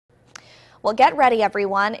Well, get ready,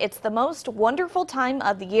 everyone. It's the most wonderful time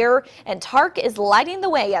of the year, and Tark is lighting the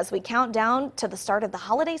way as we count down to the start of the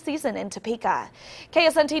holiday season in Topeka.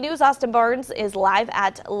 KSNT News' Austin Barnes is live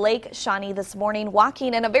at Lake Shawnee this morning,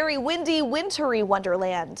 walking in a very windy, wintry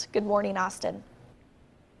Wonderland. Good morning, Austin.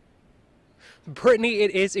 Brittany,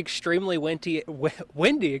 it is extremely windy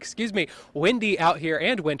out here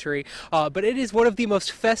and wintry, but it is one of the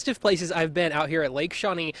most festive places I've been out here at Lake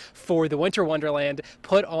Shawnee for the Winter Wonderland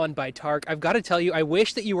put on by Tark. I've got to tell you, I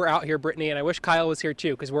wish that you were out here, Brittany, and I wish Kyle was here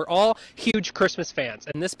too, because we're all huge Christmas fans,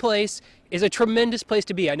 and this place is a tremendous place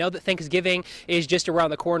to be. I know that Thanksgiving is just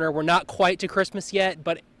around the corner. We're not quite to Christmas yet,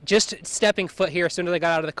 but just stepping foot here, as soon as I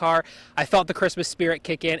got out of the car, I felt the Christmas spirit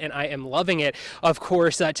kick in, and I am loving it. Of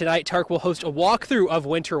course, tonight, Tark will host a walkthrough of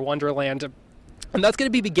Winter Wonderland. And that's going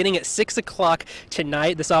to be beginning at 6 o'clock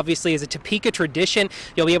tonight. This obviously is a Topeka tradition.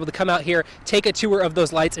 You'll be able to come out here, take a tour of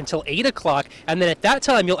those lights until 8 o'clock. And then at that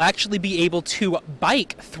time, you'll actually be able to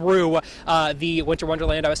bike through the Winter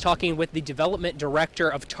Wonderland. I was talking with the development director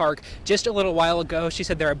of Tark just a little while ago. She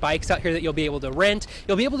said there are bikes out here that you'll be able to rent.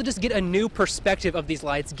 You'll be able to just get a new perspective of these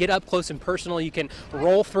lights, get up close and personal. You can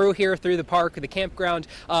roll through here, through the park, the campground,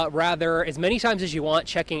 rather, as many times as you want,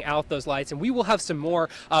 checking out those lights. And we will have some more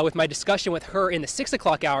with my discussion with her in the 6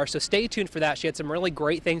 o'clock hour, so stay tuned for that. She had some really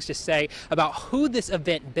great things to say about who this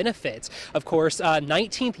event benefits. Of course,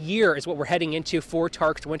 19th year is what we're heading into for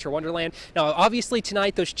Tark's Winter Wonderland. Now, obviously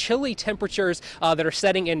tonight, those chilly temperatures that are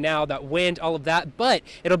setting in now, that wind, all of that, but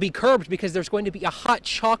it'll be curbed because there's going to be a hot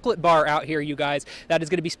chocolate bar out here, you guys, that is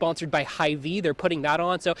going to be sponsored by Hy-Vee. They're putting that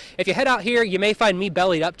on, so if you head out here, you may find me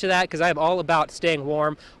bellied up to that because I am all about staying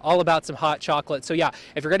warm, all about some hot chocolate. So yeah,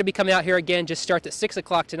 if you're going to be coming out here again, just start at 6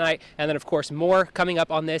 o'clock tonight, and then of course more coming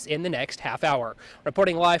up on this in the next half hour.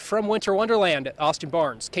 Reporting live from Winter Wonderland, Austin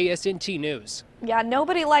Barnes, KSNT News. Yeah,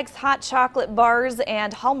 nobody likes hot chocolate bars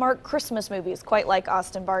and Hallmark Christmas movies quite like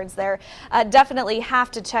Austin Barnes there. Definitely have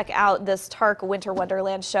to check out this Tark Winter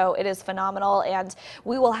Wonderland show. It is phenomenal, and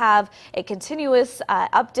we will have a continuous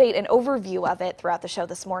update and overview of it throughout the show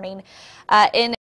this morning. In